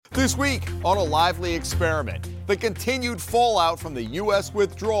This week on A Lively Experiment, the continued fallout from the U.S.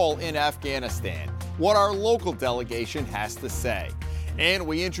 withdrawal in Afghanistan, what our local delegation has to say. And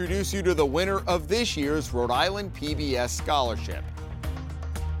we introduce you to the winner of this year's Rhode Island PBS Scholarship.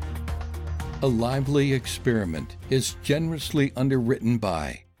 A Lively Experiment is generously underwritten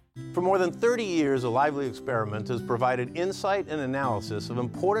by. For more than 30 years, A Lively Experiment has provided insight and analysis of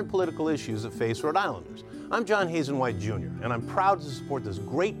important political issues that face Rhode Islanders. I'm John Hazen-White Jr., and I'm proud to support this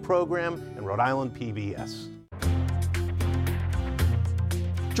great program in Rhode Island PBS.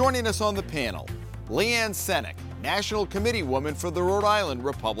 Joining us on the panel, Leanne Senek, National Committee Woman for the Rhode Island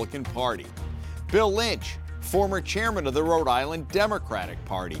Republican Party. Bill Lynch, former chairman of the Rhode Island Democratic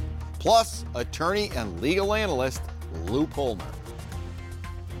Party. Plus, attorney and legal analyst Lou Polner.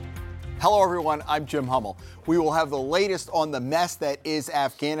 Hello, everyone. I'm Jim Hummel. We will have the latest on the mess that is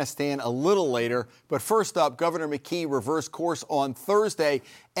Afghanistan a little later. But first up, Governor McKee reversed course on Thursday,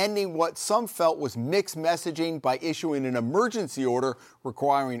 ending what some felt was mixed messaging by issuing an emergency order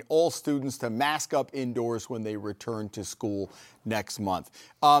requiring all students to mask up indoors when they return to school next month.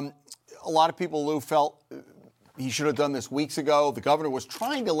 A lot of people, Lou, felt he should have done this weeks ago. The governor was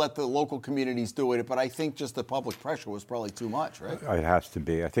trying to let the local communities do it, but I think just the public pressure was probably too much, right? It has to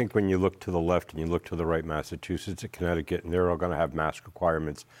be. I think when you look to the left and you look to the right, Massachusetts and Connecticut, and they're all going to have mask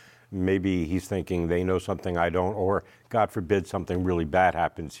requirements, maybe he's thinking they know something I don't, or God forbid something really bad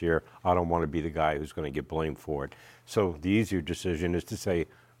happens here. I don't want to be the guy who's going to get blamed for it. So the easier decision is to say,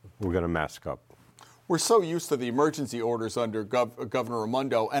 we're going to mask up. We're so used to the emergency orders under Governor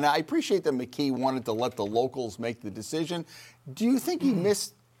Raimondo, and I appreciate that McKee wanted to let the locals make the decision. Do you think he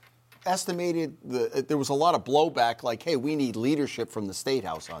misestimated there was a lot of blowback, like, hey, we need leadership from the State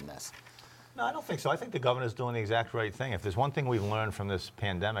House on this? No, I don't think so. I think the governor's doing the exact right thing. If there's one thing we've learned from this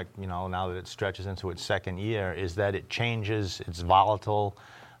pandemic, now that it stretches into its second year, is that it changes, it's volatile,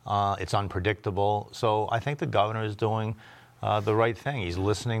 it's unpredictable. So I think the governor is doing the right thing. He's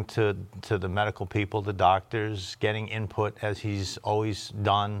listening to the medical people, the doctors, getting input as he's always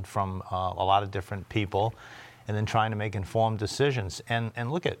done from a lot of different people, and then trying to make informed decisions.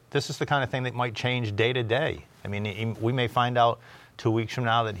 And look this is the kind of thing that might change day to day. I mean, we may find out 2 weeks from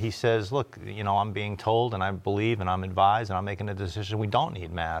now that he says, look, I'm being told and I believe and I'm advised and I'm making a decision we don't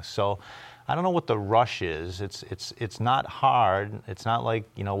need masks. So I don't know what the rush is. It's not hard. It's not like,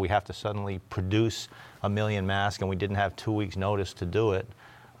 we have to suddenly produce 1 million masks and we didn't have 2 weeks notice to do it.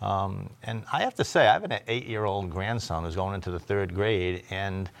 And I have to say, I have an 8-year-old grandson who's going into the 3rd grade,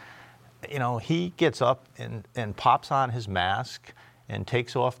 and he gets up and pops on his mask and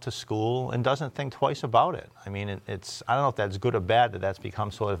takes off to school and doesn't think twice about it. I mean, I don't know if that's good or bad that that's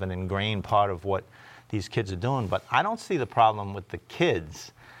become sort of an ingrained part of what these kids are doing, but I don't see the problem with the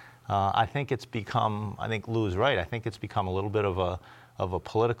kids. I think Lou's right. I think it's become a little bit of a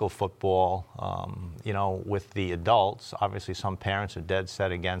political football, with the adults. Obviously, some parents are dead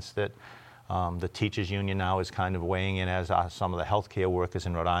set against it. The teachers union now is kind of weighing in, as are some of the healthcare workers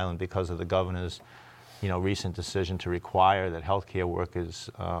in Rhode Island, because of the governor's, recent decision to require that healthcare workers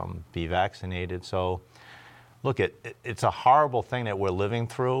be vaccinated. So, look, it's a horrible thing that we're living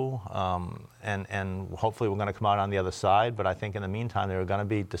through, and hopefully we're going to come out on the other side. But I think in the meantime, there are going to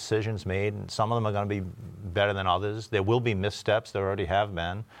be decisions made, and some of them are going to be better than others. There will be missteps. There already have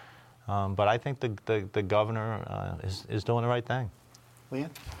been. But I think the governor is doing the right thing. Leanne?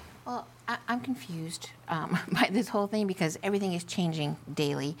 Well, I'm confused by this whole thing because everything is changing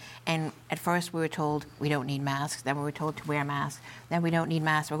daily. And at first we were told we don't need masks. Then we were told to wear masks. Then we don't need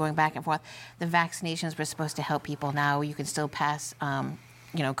masks. We're going back and forth. The vaccinations were supposed to help people. Now you can still pass,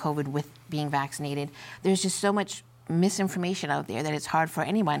 COVID with being vaccinated. There's just so much misinformation out there that it's hard for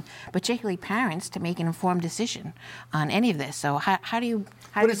anyone, particularly parents, to make an informed decision on any of this. So how do you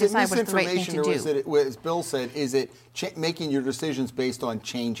decide what's the right thing to do? Or is it, as Bill said, is it making your decisions based on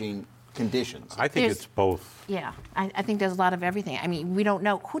changing conditions? I think it's both. Yeah, I think there's a lot of everything. I mean, we don't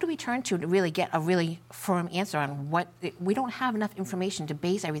know. Who do we turn to really get a really firm answer on what? We don't have enough information to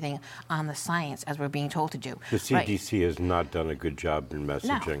base everything on the science as we're being told to do. The CDC has not done a good job in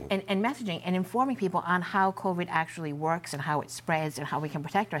messaging. No, and messaging and informing people on how COVID actually works and how it spreads and how we can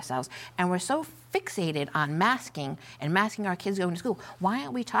protect ourselves. And we're so fixated on masking and masking our kids going to school. Why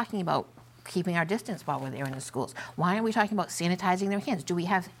aren't we talking about keeping our distance while we're there in the schools? Why aren't we talking about sanitizing their hands? Do we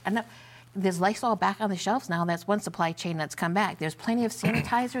have enough? there's Lysol back on the shelves now. That's one supply chain that's come back. There's plenty of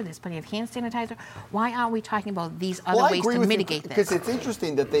sanitizer. There's plenty of hand sanitizer. Why aren't we talking about these other ways to mitigate this? Because it's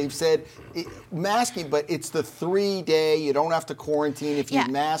interesting that they've said masking, but it's the 3-day, you don't have to quarantine if you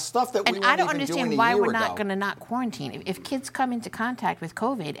mask, stuff that we weren't even doing a year ago. And I don't understand why we're not going to not quarantine. If kids come into contact with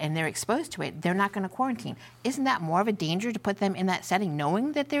COVID and they're exposed to it, they're not going to quarantine. Isn't that more of a danger to put them in that setting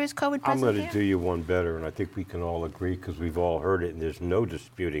knowing that there is COVID present I'm going there? to do you one better, and I think we can all agree because we've all heard it and there's no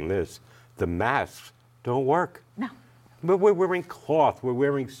disputing this. The masks don't work. No. But we're wearing cloth, we're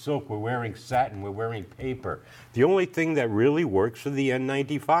wearing silk, we're wearing satin, we're wearing paper. The only thing that really works are the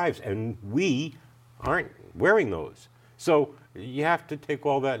N95s, and we aren't wearing those. So you have to take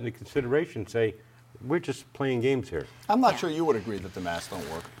all that into consideration, say, we're just playing games here. I'm not sure you would agree that the masks don't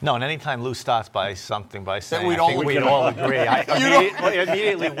work. No, and anytime Lou starts by something by saying, we'd I think all we'd agree. all agree. I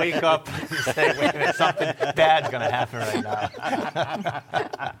immediately wake up and say, wait a minute, something bad's going to happen right now.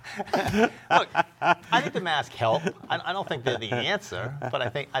 Look, I think the masks help. I don't think they're the answer, but I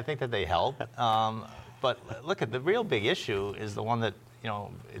think that they help. But look, at the real big issue is the one that,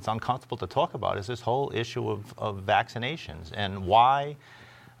 it's uncomfortable to talk about, is this whole issue of vaccinations and why.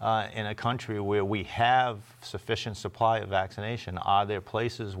 In a country where we have sufficient supply of vaccination, are there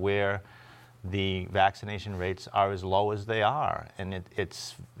places where the vaccination rates are as low as they are? And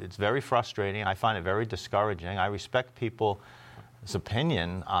it's very frustrating. I find it very discouraging. I respect people's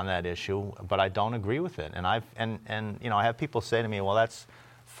opinion on that issue, but I don't agree with it. And I have people say to me, well, that's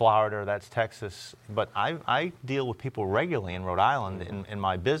Florida, that's Texas, but I deal with people regularly in Rhode Island in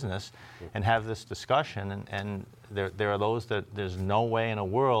my business and have this discussion, and there are those that there's no way in a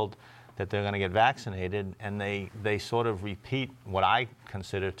world that they're going to get vaccinated, and they sort of repeat what I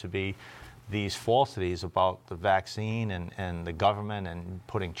consider to be these falsities about the vaccine and the government and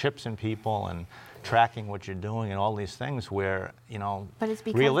putting chips in people and tracking what you're doing and all these things where, But it's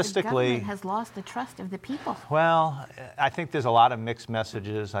because realistically, the government has lost the trust of the people. Well, I think there's a lot of mixed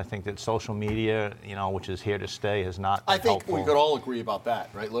messages. I think that social media, which is here to stay, has not been I think helpful. we could all agree about that,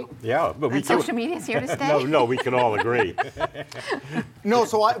 right, Lou? Yeah, but And social media is here to stay? No, we can all agree. No,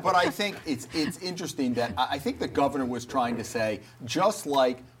 but I think it's interesting that I think the governor was trying to say, just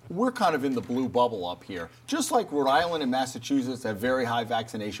like we're kind of in the blue bubble up here. Just like Rhode Island and Massachusetts have very high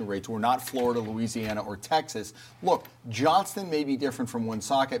vaccination rates, we're not Florida, Louisiana, or Texas. Look, Johnston may be different from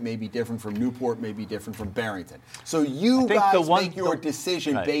Woonsocket, may be different from Newport, may be different from Barrington. So you guys make your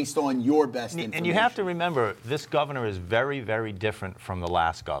decision based on your best information. And you have to remember, this governor is very, very different from the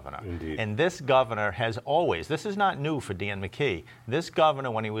last governor. Indeed. And this governor has always, this is not new for Dan McKee, this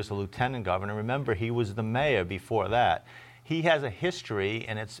governor, when he was the lieutenant governor, remember, he was the mayor before that. He has a history,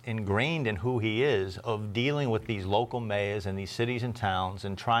 and it's ingrained in who he is, of dealing with these local mayors and these cities and towns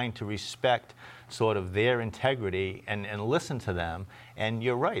and trying to respect sort of their integrity and listen to them. And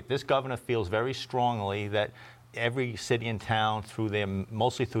you're right, this governor feels very strongly that every city and town,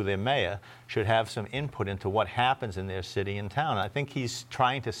 mostly through their mayor, should have some input into what happens in their city and town. And I think he's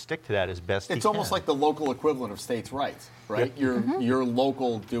trying to stick to that as best he can. It's almost like the local equivalent of states' rights, right? Your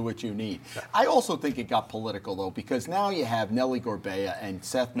local, do what you need. I also think it got political, though, because now you have Nellie Gorbea and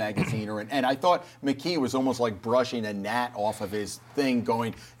Seth Magaziner, and I thought McKee was almost like brushing a gnat off of his thing,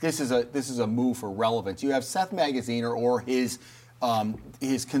 going, this is a move for relevance. You have Seth Magaziner or his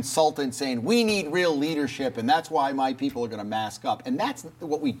consultant saying, we need real leadership, and that's why my people are going to mask up. And that's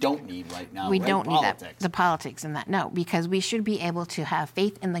what we don't need right now. We right? don't Politics. need that, the politics in that. No, because we should be able to have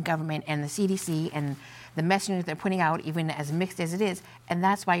faith in the government and the CDC and the messaging they're putting out, even as mixed as it is. And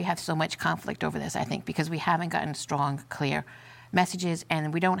that's why you have so much conflict over this, I think, because we haven't gotten strong, clear messages,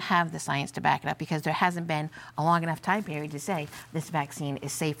 and we don't have the science to back it up because there hasn't been a long enough time period to say this vaccine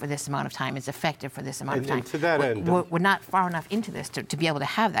is safe for this amount of time, is effective for this amount of time. And to that end, we're not far enough into this to be able to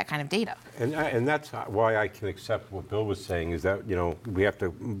have that kind of data. And that's why I can accept what Bill was saying, is that, we have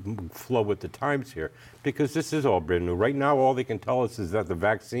to flow with the times here, because this is all brand new. Right now, all they can tell us is that the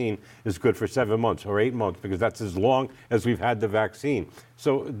vaccine is good for 7 months or 8 months, because that's as long as we've had the vaccine.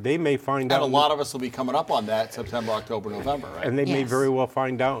 So they may find out. And a lot of us will be coming up on that September, October, November, right? And they may very well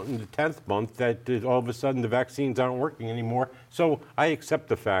find out in the 10th month that all of a sudden the vaccines aren't working anymore. So I accept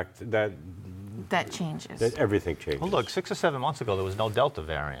the fact that changes. That everything changes. Well, look, 6 or 7 months ago, there was no Delta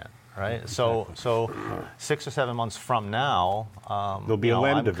variant, right? So 6 or 7 months from now, there'll be a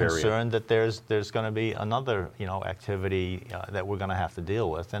Lambda I'm variant. concerned that there's going to be another, activity that we're going to have to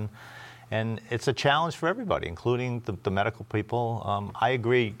deal with. And it's a challenge for everybody, including the medical people. I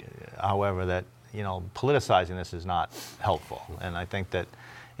agree, however, that politicizing this is not helpful. And I think that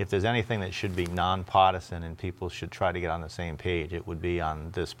if there's anything that should be nonpartisan and people should try to get on the same page, it would be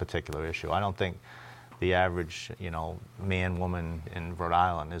on this particular issue. I don't think the average, man, woman in Rhode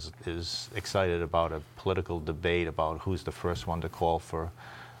Island is excited about a political debate about who's the first one to call for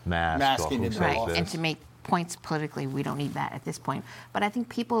masks or who says this. And to make points politically, we don't need that at this point. But I think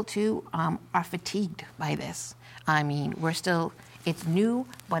people, too, are fatigued by this. I mean, it's new,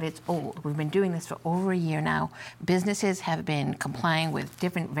 but it's old. We've been doing this for over a year now. Businesses have been complying with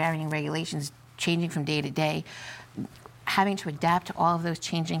different varying regulations, changing from day to day, having to adapt to all of those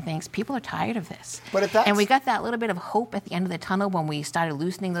changing things. People are tired of this. And we got that little bit of hope at the end of the tunnel when we started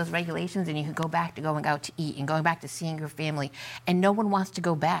loosening those regulations, and you could go back to going out to eat and going back to seeing your family. And no one wants to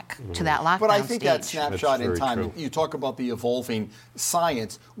go back to that lockdown But I think stage. that snapshot in time, true. you talk about the evolving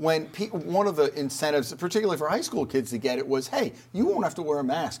science, when one of the incentives, particularly for high school kids to get it, was, hey, you won't have to wear a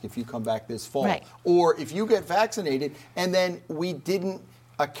mask if you come back this fall. Right. Or if you get vaccinated, and then we didn't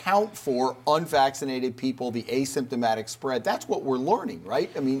account for unvaccinated people, the asymptomatic spread. That's what we're learning, right?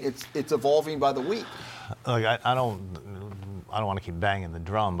 I mean, it's evolving by the week. Look, I don't want to keep banging the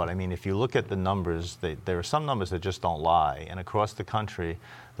drum, but I mean, if you look at the numbers, there are some numbers that just don't lie. And across the country,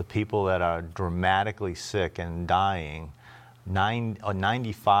 the people that are dramatically sick and dying,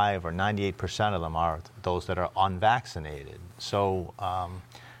 95 or 98% of them are those that are unvaccinated. So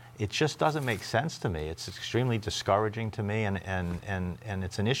it just doesn't make sense to me. It's extremely discouraging to me, and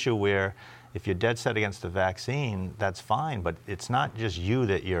it's an issue where if you're dead set against the vaccine, that's fine, but it's not just you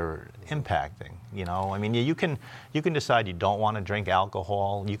that you're impacting. I mean, you can decide you don't want to drink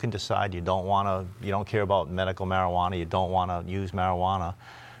alcohol. You can decide you don't care about medical marijuana. You don't want to use marijuana.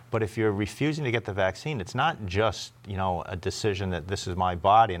 But if you're refusing to get the vaccine, it's not just, a decision that this is my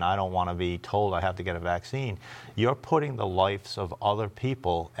body and I don't want to be told I have to get a vaccine. You're putting the lives of other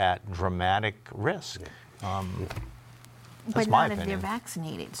people at dramatic risk. But not if you're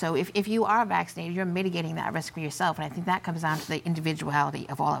vaccinated. So if you are vaccinated, you're mitigating that risk for yourself. And I think that comes down to the individuality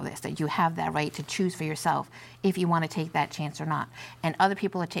of all of this, that you have that right to choose for yourself if you want to take that chance or not. And other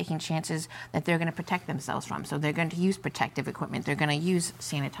people are taking chances that they're going to protect themselves from. So they're going to use protective equipment. They're going to use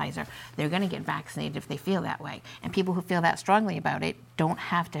sanitizer. They're going to get vaccinated if they feel that way. And people who feel that strongly about it don't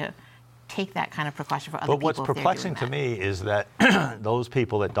have to take that kind of precaution for other people. But what's perplexing to me is that those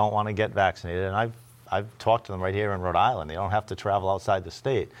people that don't want to get vaccinated, and I've talked to them right here in Rhode Island. They don't have to travel outside the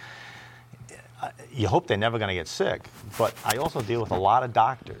state. You hope they're never going to get sick, but I also deal with a lot of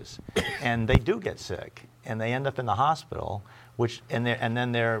doctors, and they do get sick, and they end up in the hospital, and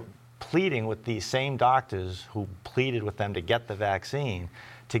then they're pleading with these same doctors who pleaded with them to get the vaccine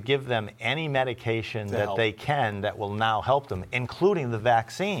to give them any medication that they can that will now help them, including the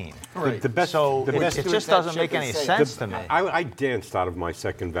vaccine. Right. It just doesn't make any sense to me. I danced out of my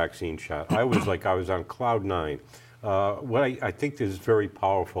second vaccine shot. I was on cloud nine. What I think is very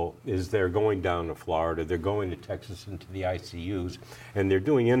powerful is they're going down to Florida, they're going to Texas into the ICUs, and they're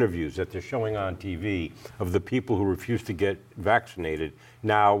doing interviews that they're showing on TV of the people who refuse to get vaccinated,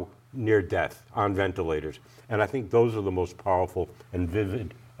 now near death, on ventilators. And I think those are the most powerful and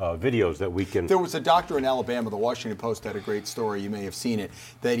vivid videos that we can... There was a doctor in Alabama, the Washington Post had a great story, you may have seen it,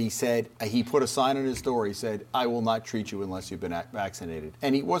 that he said, he put a sign on his door, he said, I will not treat you unless you've been vaccinated.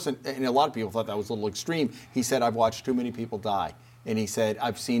 And he wasn't, and a lot of people thought that was a little extreme. He said, I've watched too many people die. And he said,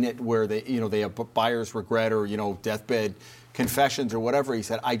 I've seen it where they have buyer's regret or, deathbed confessions or whatever. He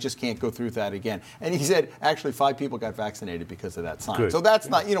said, I just can't go through that again. And he said, actually, 5 people got vaccinated because of that sign. Good. So that's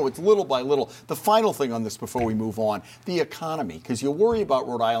not, it's little by little. The final thing on this before we move on, the economy, because you worry about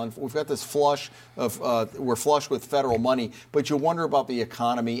Rhode Island. We've got this flush of, we're flush with federal money, but you wonder about the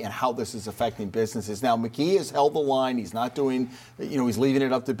economy and how this is affecting businesses. Now, McKee has held the line. He's not doing, he's leaving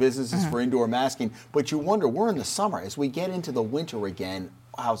it up to businesses for indoor masking. But you wonder, we're in the summer. As we get into the winter again,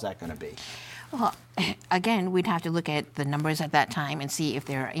 how's that going to be? Well, again, we'd have to look at the numbers at that time and see if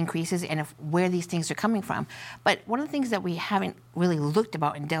there are increases and where these things are coming from. But one of the things that we haven't really looked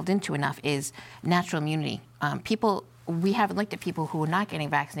about and delved into enough is natural immunity. We haven't looked at people who are not getting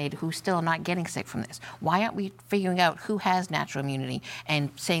vaccinated, who still are not getting sick from this. Why aren't we figuring out who has natural immunity and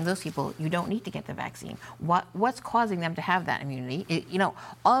saying those people, you don't need to get the vaccine? What's causing them to have that immunity?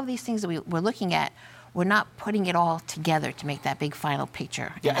 All of these things that we're looking at, we're not putting it all together to make that big final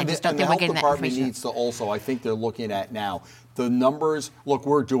picture. Yeah, I just don't think we're getting that information. The health department needs to also, I think they're looking at now, the numbers. Look,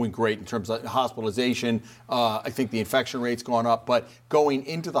 we're doing great in terms of hospitalization. I think the infection rate's gone up, but going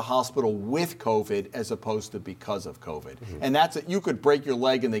into the hospital with COVID as opposed to because of COVID. Mm-hmm. And that's it. You could break your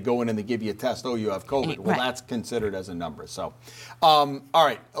leg and they go in and they give you a test, oh, you have COVID. Well, that's considered as a number. So, all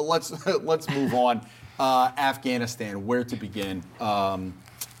right, let's move on. Afghanistan, where to begin?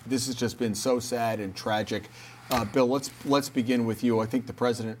 This has just been so sad and tragic. Bill, let's begin with you. I think the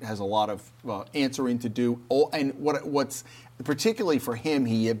president has a lot of answering to do. And what's particularly for him,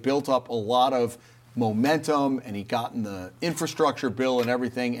 he had built up a lot of momentum, and he gotten the infrastructure bill and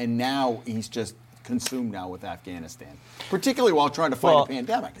everything, and now he's just consumed now with Afghanistan, particularly while trying to fight a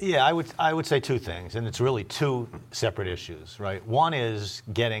pandemic. Yeah, I would say two things, and it's really two separate issues, right? One is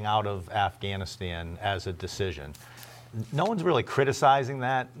getting out of Afghanistan as a decision. No one's really criticizing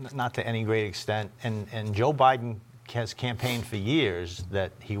that, not to any great extent, and Joe Biden has campaigned for years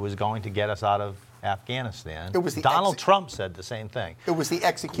that he was going to get us out of Afghanistan. It was Donald Trump said the same thing. It was the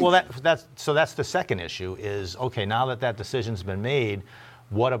execution. Well, that's the second issue is, okay, now that decision's been made,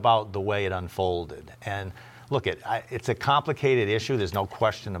 what about the way it unfolded? And look, it's a complicated issue. There's no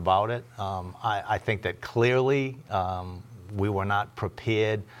question about it. I think that clearly we were not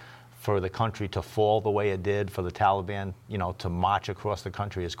prepared for the country to fall the way it did, for the Taliban, to march across the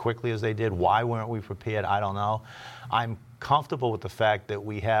country as quickly as they did. Why weren't we prepared? I don't know. I'm comfortable with the fact that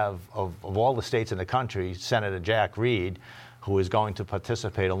we have, of all the states in the country, Senator Jack Reed, who is going to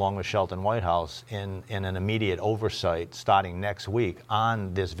participate along with Shelton Whitehouse in an immediate oversight starting next week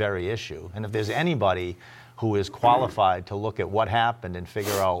on this very issue. And if there's anybody who is qualified to look at what happened and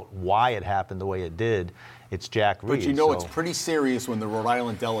figure out why it happened the way it did, it's Jack Reed. But it's pretty serious when the Rhode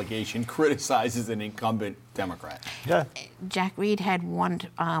Island delegation criticizes an incumbent Democrat. Yeah. Jack Reed had warned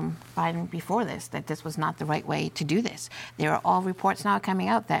Biden before this that this was not the right way to do this. There are all reports now coming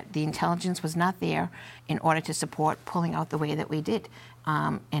out that the intelligence was not there in order to support pulling out the way that we did.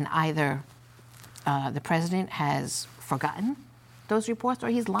 And either the president has forgotten those reports or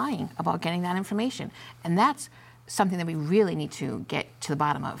he's lying about getting that information. And that's something that we really need to get to the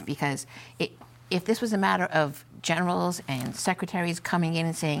bottom of, because if this was a matter of generals and secretaries coming in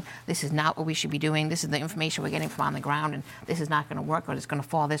and saying, this is not what we should be doing, this is the information we're getting from on the ground, and this is not going to work, or it's going to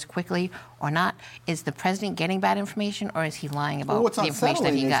fall this quickly or not, is the president getting bad information, or is he lying about what's the information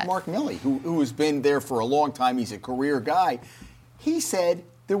that he got? Mark Milley, who has been there for a long time, he's a career guy. He said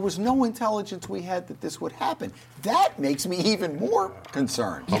there was no intelligence we had that this would happen. That makes me even more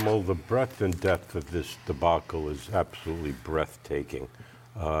concerned. Hummel, the breadth and depth of this debacle is absolutely breathtaking.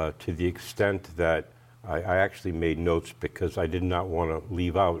 To the extent that I actually made notes because I did not want to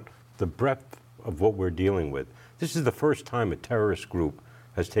leave out the breadth of what we're dealing with. This is the first time a terrorist group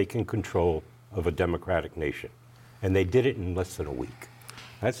has taken control of a democratic nation, and they did it in less than a week.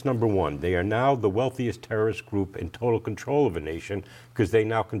 That's number one. They are now the wealthiest terrorist group in total control of a nation because they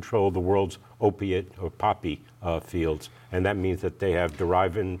now control the world's opiate or poppy fields, and that means that they have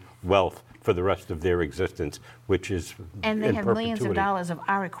deriving wealth for the rest of their existence, which is and they in have perpetuity. millions of dollars of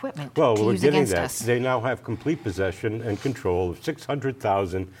our equipment Well, to we're use getting against that. us. They now have complete possession and control of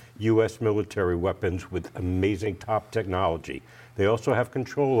 600,000 U.S. military weapons with amazing top technology. They also have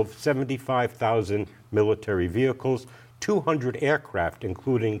control of 75,000 military vehicles, 200 aircraft,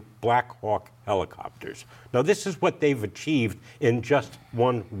 including Black Hawk helicopters. Now, this is what they've achieved in just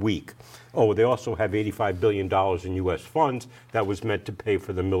 1 week. Oh, they also have $85 billion in U.S. funds that was meant to pay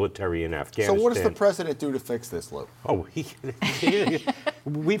for the military in Afghanistan. So what does the president do to fix this, Lou? Oh,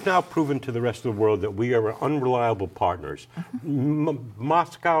 we've now proven to the rest of the world that we are unreliable partners.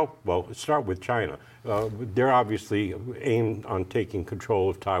 Moscow, well, start with China. They're obviously aimed on taking control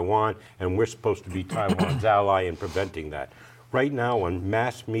of Taiwan, and we're supposed to be Taiwan's ally in preventing that. Right now on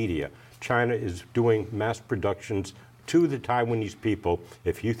mass media, China is doing mass productions to the Taiwanese people.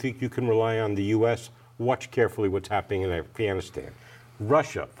 If you think you can rely on the U.S., watch carefully what's happening in Afghanistan.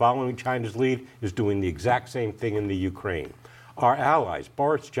 Russia, following China's lead, is doing the exact same thing in the Ukraine. Our allies,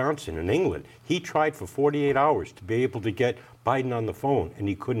 Boris Johnson in England, he tried for 48 hours to be able to get Biden on the phone, and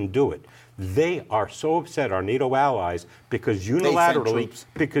he couldn't do it. They are so upset, our NATO allies, because unilaterally,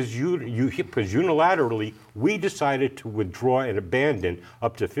 we decided to withdraw and abandon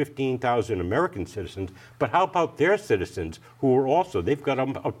up to 15,000 American citizens. But how about their citizens who are also, they've got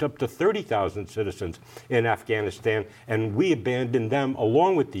up to 30,000 citizens in Afghanistan, and we abandoned them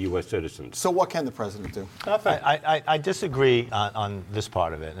along with the U.S. citizens. So what can the president do? I disagree on this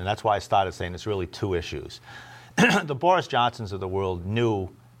part of it, and that's why I started saying it's really two issues. The Boris Johnsons of the world knew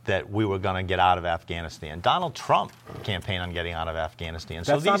that we were going to get out of Afghanistan. Donald Trump campaigned on getting out of Afghanistan.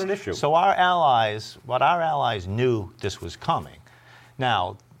 That's not an issue. So our allies knew this was coming.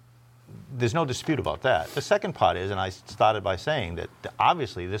 Now, there's no dispute about that. The second part is, and I started by saying that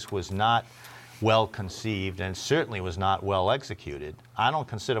obviously this was not well conceived and certainly was not well executed. I don't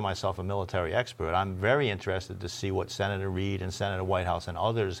consider myself a military expert. I'm very interested to see what Senator Reid and Senator Whitehouse and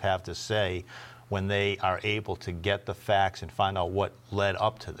others have to say when they are able to get the facts and find out what led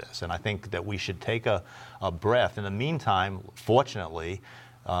up to this. And I think that we should take a breath. In the meantime, fortunately,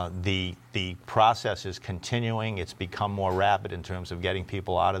 the process is continuing. It's become more rapid in terms of getting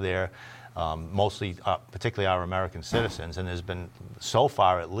people out of there, mostly, particularly our American citizens. And there's been, so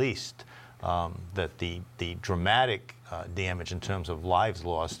far at least, that the dramatic damage in terms of lives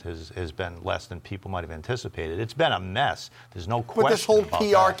lost has been less than people might have anticipated. It's been a mess. There's no question. But this whole about PR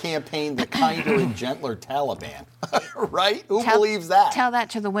that. campaign, the kinder and gentler Taliban, right? Who believes that? Tell that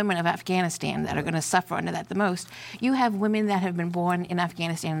to the women of Afghanistan that are going to suffer under that the most. You have women that have been born in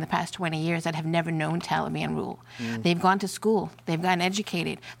Afghanistan in the past 20 years that have never known Taliban rule. They've gone to school. They've gotten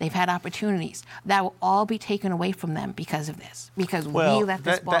educated. They've had opportunities. That will all be taken away from them because of this. Because we let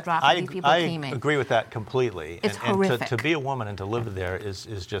this ball drop and these people came in. I agree with that completely. It's and horrific. to be a woman and to live there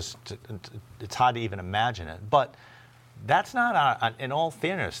is just, it's hard to even imagine it. But that's not our, in all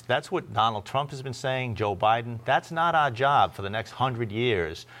fairness, that's what Donald Trump has been saying, Joe Biden. That's not our job for the next 100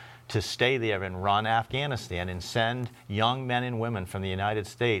 years to stay there and run Afghanistan and send young men and women from the United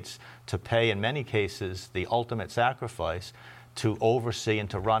States to pay, in many cases, the ultimate sacrifice to oversee and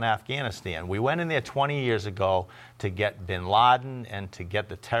to run Afghanistan. We went in there 20 years ago to get bin Laden and to get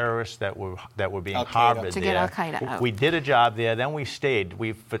the terrorists that were being harbored there. To get Al-Qaeda out. We did a job there, then we stayed.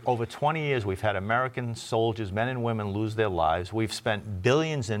 For over 20 years, we've had American soldiers, men and women, lose their lives. We've spent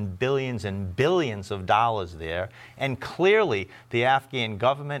billions and billions and billions of dollars there, and clearly the Afghan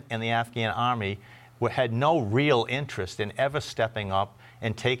government and the Afghan army had no real interest in ever stepping up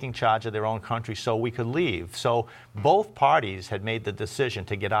and taking charge of their own country so we could leave. So both parties had made the decision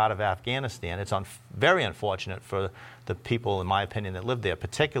to get out of Afghanistan. It's very unfortunate for the people, in my opinion, that live there,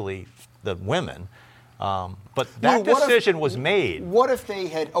 particularly the women. But that decision was made. What if they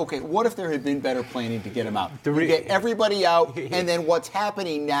had, what if there had been better planning to get them out? You get everybody out, and then what's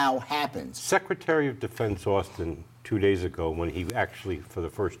happening now happens. Secretary of Defense Austin, 2 days ago, when he actually, for the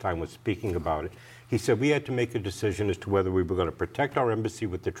first time, was speaking about it, he said we had to make a decision as to whether we were going to protect our embassy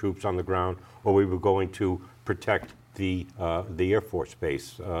with the troops on the ground or we were going to protect the Air Force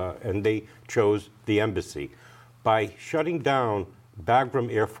Base. And they chose the embassy. By shutting down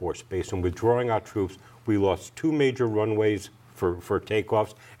Bagram Air Force Base and withdrawing our troops, we lost 2 major runways for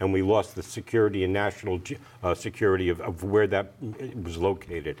takeoffs, and we lost the security and national security of where that was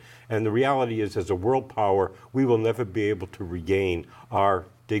located. And the reality is, as a world power, we will never be able to regain our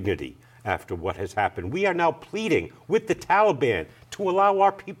dignity after what has happened. We are now pleading with the Taliban to allow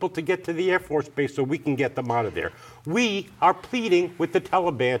our people to get to the Air Force Base so we can get them out of there. We are pleading with the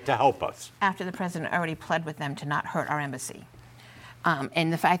Taliban to help us. After the president already pled with them to not hurt our embassy.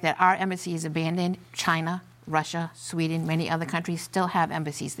 And the fact that our embassy is abandoned, China, Russia, Sweden, many other countries still have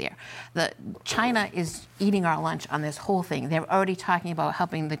embassies there. China is eating our lunch on this whole thing. They're already talking about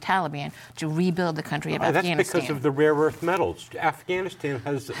helping the Taliban to rebuild the country of Afghanistan. That's because of the rare earth metals. Afghanistan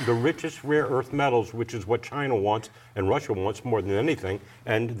has the richest rare earth metals, which is what China wants and Russia wants more than anything,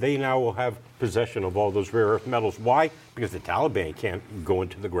 and they now will have possession of all those rare earth metals. Why? Because the Taliban can't go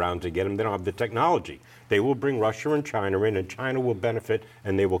into the ground to get them. They don't have the technology. They will bring Russia and China in, and China will benefit,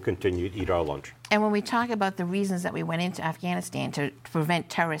 and they will continue to eat our lunch. And when we talk about the reasons that we went into Afghanistan to prevent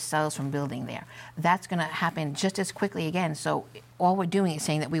terrorist cells from building there, that's going to happen just as quickly again. So all we're doing is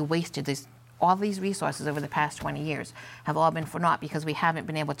saying that we wasted all these resources over the past 20 years have all been for naught because we haven't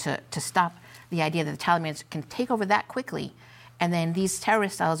been able to stop the idea that the Taliban can take over that quickly. And then these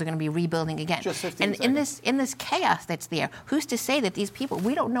terrorist cells are going to be rebuilding again. Just 15 seconds. in this chaos that's there, who's to say that these people?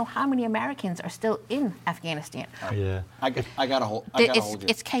 We don't know how many Americans are still in Afghanistan. Yeah, I got to hold you.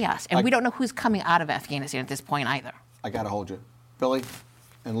 It's chaos, and we don't know who's coming out of Afghanistan at this point either. I got to hold you, Billy,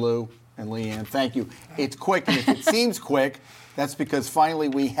 and Lou, and Leanne. Thank you. It's quick, and if it seems quick, that's because finally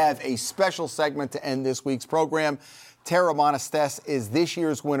we have a special segment to end this week's program. Tara Monastes is this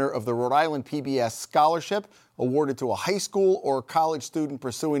year's winner of the Rhode Island PBS Scholarship, awarded to a high school or college student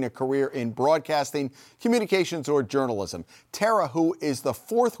pursuing a career in broadcasting, communications, or journalism. Tara, who is the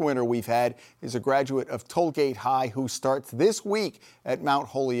 4th winner we've had, is a graduate of Tollgate High who starts this week at Mount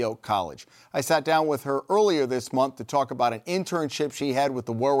Holyoke College. I sat down with her earlier this month to talk about an internship she had with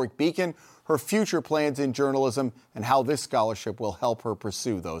the Warwick Beacon, her future plans in journalism, and how this scholarship will help her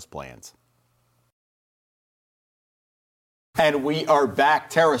pursue those plans. And we are back.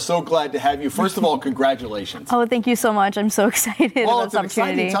 Tara, so glad to have you. First of all, congratulations. Oh, thank you so much. I'm so excited about this opportunity. Well, it's an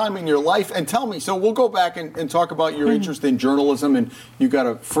exciting time in your life. And tell me, so we'll go back and talk about your interest in journalism, and you got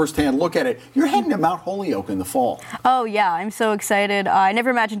a firsthand look at it. You're heading to Mount Holyoke in the fall. Oh, yeah. I'm so excited. I never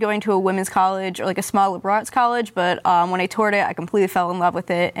imagined going to a women's college or like a small liberal arts college, but when I toured it, I completely fell in love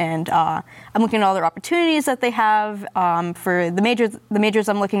with it. And I'm looking at all their opportunities that they have for the majors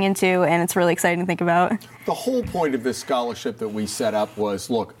I'm looking into, and it's really exciting to think about. The whole point of this scholarship that we set up was,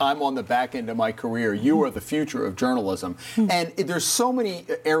 look, I'm on the back end of my career. You are the future of journalism. And there's so many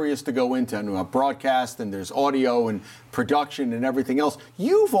areas to go into, broadcast, and there's audio and production and everything else.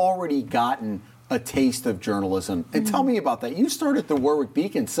 You've already gotten a taste of journalism. And tell me about that. You started the Warwick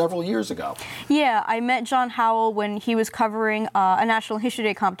Beacon several years ago. Yeah, I met John Howell when he was covering a National History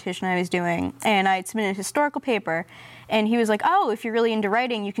Day competition I was doing, and I had submitted a historical paper, and he was like, "Oh, if you're really into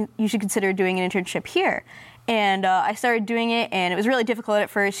writing, you should consider doing an internship here." And I started doing it, and it was really difficult at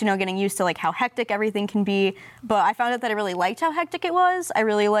first, getting used to like how hectic everything can be. But I found out that I really liked how hectic it was. I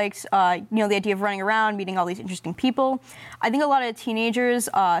really liked, the idea of running around, meeting all these interesting people. I think a lot of teenagers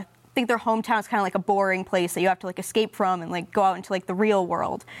think their hometown is kind of like a boring place that you have to like escape from and like go out into like the real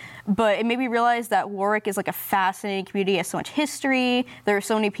world. But it made me realize that Warwick is like a fascinating community. It has so much history. There are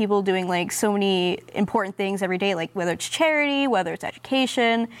so many people doing like so many important things every day, like whether it's charity, whether it's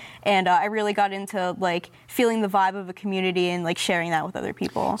education. And I really got into like feeling the vibe of a community and like sharing that with other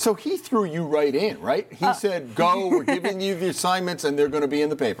people. So he threw you right in, right? He said, go, we're giving you the assignments and they're going to be in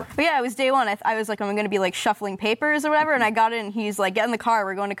the paper. But yeah, it was day one. I was like, I'm going to be like shuffling papers or whatever. And I got it and he's like, get in the car.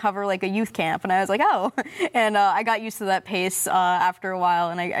 We're going to cover like a youth camp. And I was like, oh. And I got used to that pace after a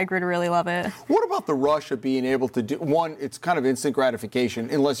while and I grew to really love it. What about the rush of being able to do, one, it's kind of instant gratification,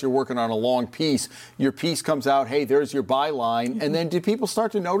 unless you're working on a long piece. Your piece comes out, hey, there's your byline. And then did people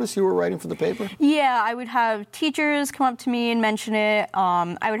start to notice you were writing for the paper? Yeah, I would have teachers come up to me and mention it.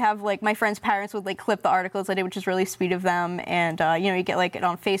 I would have like my friends' parents would like clip the articles I did, which is really sweet of them. And, you get like it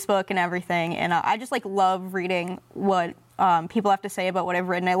on Facebook and everything. And I just like love reading what people have to say about what I've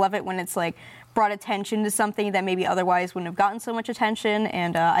written. I love it when it's like brought attention to something that maybe otherwise wouldn't have gotten so much attention.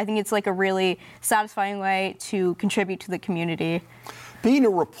 And I think it's like a really satisfying way to contribute to the community. Being a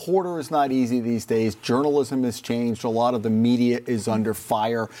reporter is not easy these days. Journalism has changed. A lot of the media is under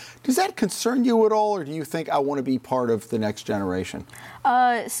fire. Does that concern you at all, or do you think I want to be part of the next generation?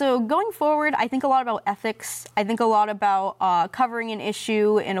 So going forward, I think a lot about ethics. I think a lot about covering an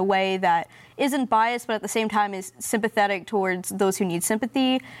issue in a way that isn't biased, but at the same time is sympathetic towards those who need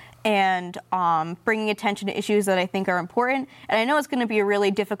sympathy, and bringing attention to issues that I think are important. And I know it's going to be a really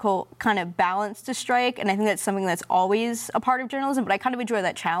difficult kind of balance to strike, and I think that's something that's always a part of journalism, but I kind of enjoy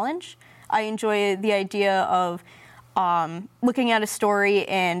that challenge. I enjoy the idea of looking at a story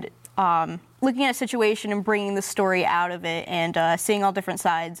and looking at a situation and bringing the story out of it and seeing all different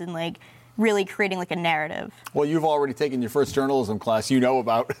sides and like really creating like a narrative. Well, you've already taken your first journalism class. You know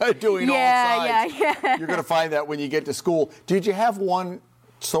about doing all sides. Yeah. You're going to find that when you get to school. Did you have one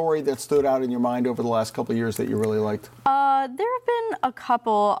story that stood out in your mind over the last couple of years that you really liked? There have been a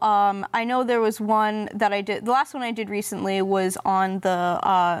couple. I know there was one that I did. The last one I did recently was on the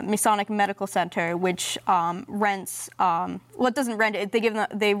Masonic Medical Center, which rents. It doesn't rent it.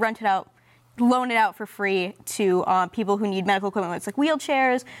 They rent it out, loan it out for free to people who need medical equipment. It's like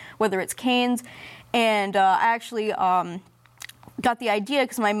wheelchairs, whether it's canes, and I actually got the idea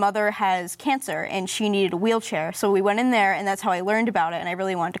because my mother has cancer and she needed a wheelchair. So we went in there and that's how I learned about it, and I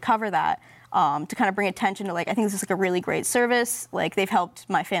really wanted to cover that to kind of bring attention to, like, I think this is like a really great service. Like, they've helped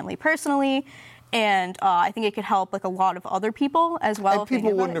my family personally, and I think it could help like a lot of other people as well. And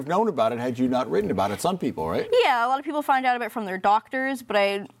people wouldn't have known about it had you not written about it. Some people, right? Yeah, a lot of people find out about it from their doctors, but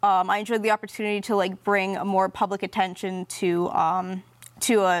I enjoyed the opportunity to like bring a more public attention to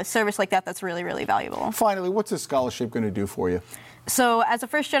a service like that that's really, really valuable. Finally, what's this scholarship going to do for you? So as a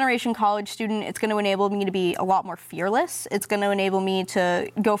first-generation college student, it's going to enable me to be a lot more fearless. It's going to enable me to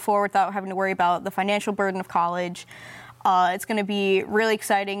go forward without having to worry about the financial burden of college. It's going to be really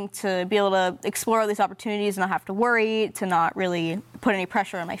exciting to be able to explore all these opportunities and not have to worry, to not really put any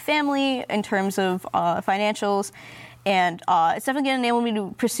pressure on my family in terms of financials. And it's definitely going to enable me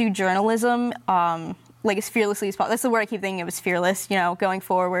to pursue journalism like as fearlessly as possible. That's the word I keep thinking of, is fearless, going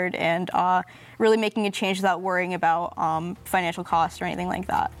forward and really making a change without worrying about financial costs or anything like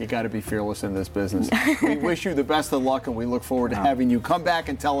that. You got to be fearless in this business. We wish you the best of luck, and we look forward to having you come back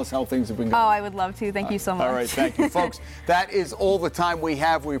and tell us how things have been going. Oh, I would love to. Thank you so much. All right, thank you, folks. That is all the time we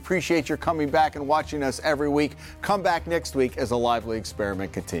have. We appreciate your coming back and watching us every week. Come back next week as a lively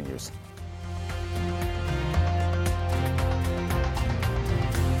experiment continues.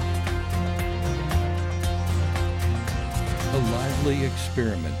 A Lively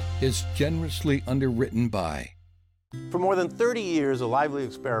Experiment is generously underwritten by. For more than 30 years, A Lively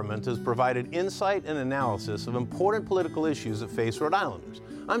Experiment has provided insight and analysis of important political issues that face Rhode Islanders.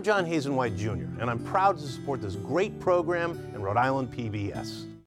 I'm John Hazen White Jr., and I'm proud to support this great program and Rhode Island PBS.